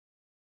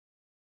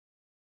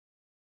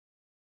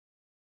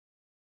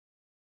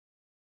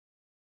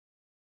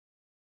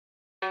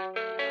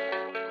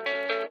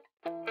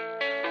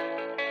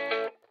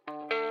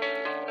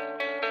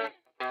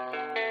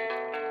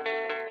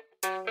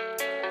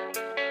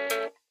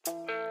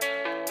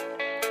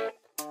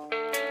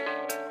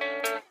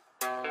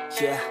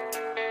Yeah,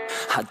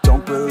 I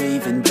don't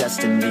believe in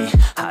destiny,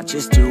 I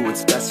just do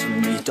what's best for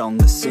me. Don't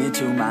listen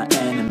to my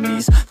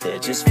enemies, they're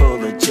just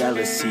full of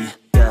jealousy.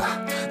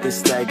 Yeah,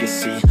 this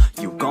legacy,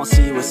 you gon'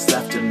 see what's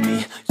left of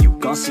me. You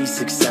gon' see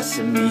success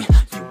in me,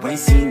 you ain't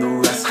seen the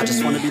rest of me. I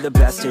just wanna be the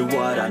best at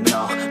what I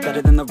know,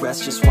 better than the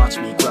rest, just watch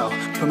me grow.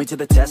 Put me to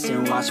the test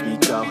and watch me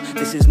go.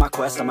 This is my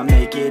quest, I'ma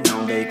make it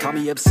known. They call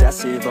me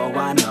obsessive, oh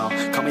I know.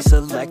 Call me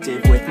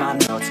selective with my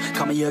notes,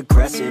 call me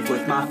aggressive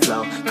with my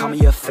flow, call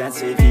me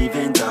offensive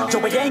even though Joe,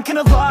 I ain't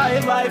gonna lie,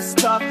 life's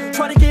tough.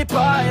 Try to get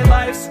by,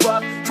 life's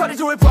rough. Try to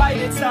do it right,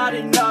 it's not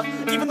enough.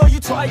 Even though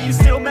you try, you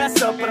still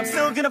mess up. But I'm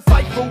still gonna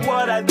fight for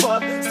what I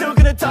love, still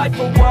gonna die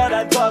for what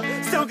I love,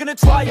 still gonna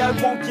try, I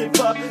won't give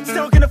up,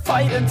 still gonna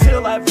fight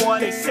until I've won.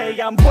 They say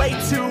I'm way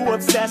too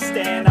obsessed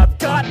and I've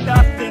got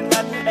nothing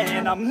left,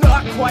 and I'm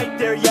not quite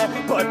there yet,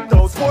 but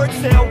those words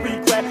they'll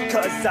regret,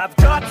 cause I've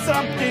got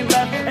something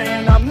left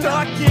and I'm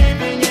not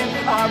giving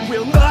in. I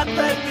will not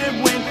let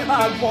them win,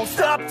 I won't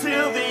stop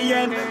till the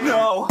end,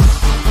 no.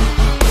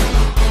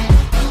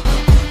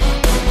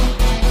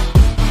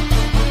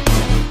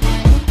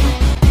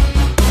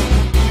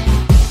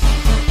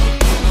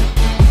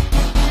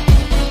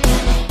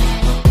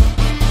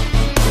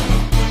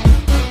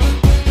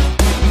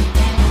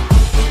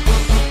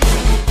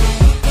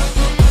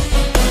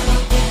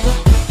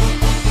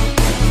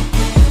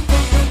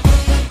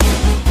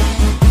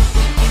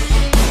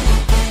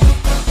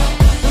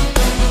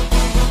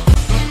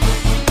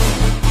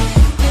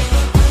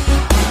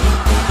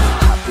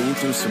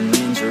 Some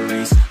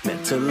injuries,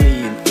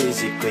 mentally and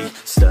physically,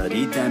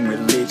 studied them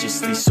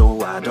religiously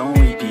so I don't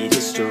repeat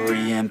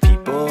history. And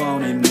people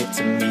won't admit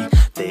to me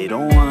they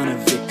don't want a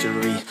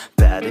victory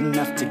bad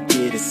enough to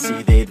get a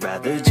C, they'd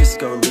rather just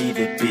go leave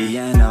it be.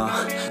 And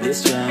oh,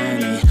 this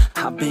journey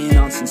I've been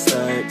on since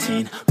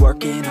 13,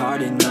 working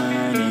hard and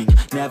learning,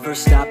 never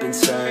stopping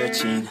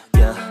searching.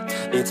 Yeah,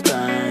 it's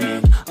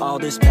burning, all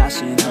this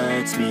passion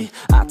hurts me.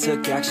 I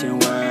took action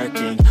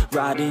working,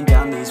 writing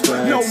down these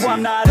words. No,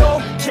 I'm not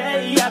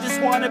okay, I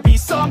just wanna be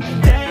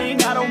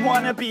something. I don't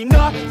wanna be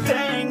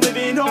nothing,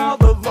 living all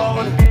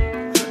alone.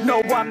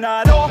 No, I'm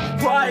not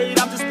alright,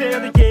 I'm just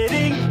barely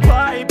getting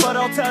by, but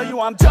I'll tell you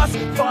I'm just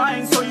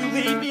fine, so you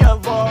leave me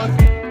alone.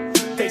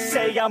 They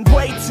say I'm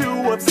way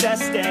too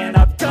obsessed and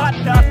I've got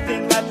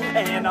nothing left,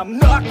 and I'm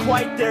not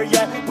quite there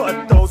yet,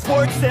 but those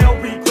words they'll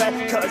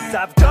regret, cause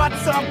I've got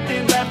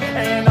something left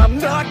and I'm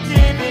not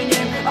giving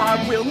in.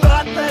 I will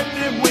not let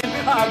them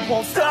win, I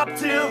won't stop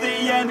till the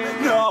end,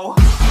 no.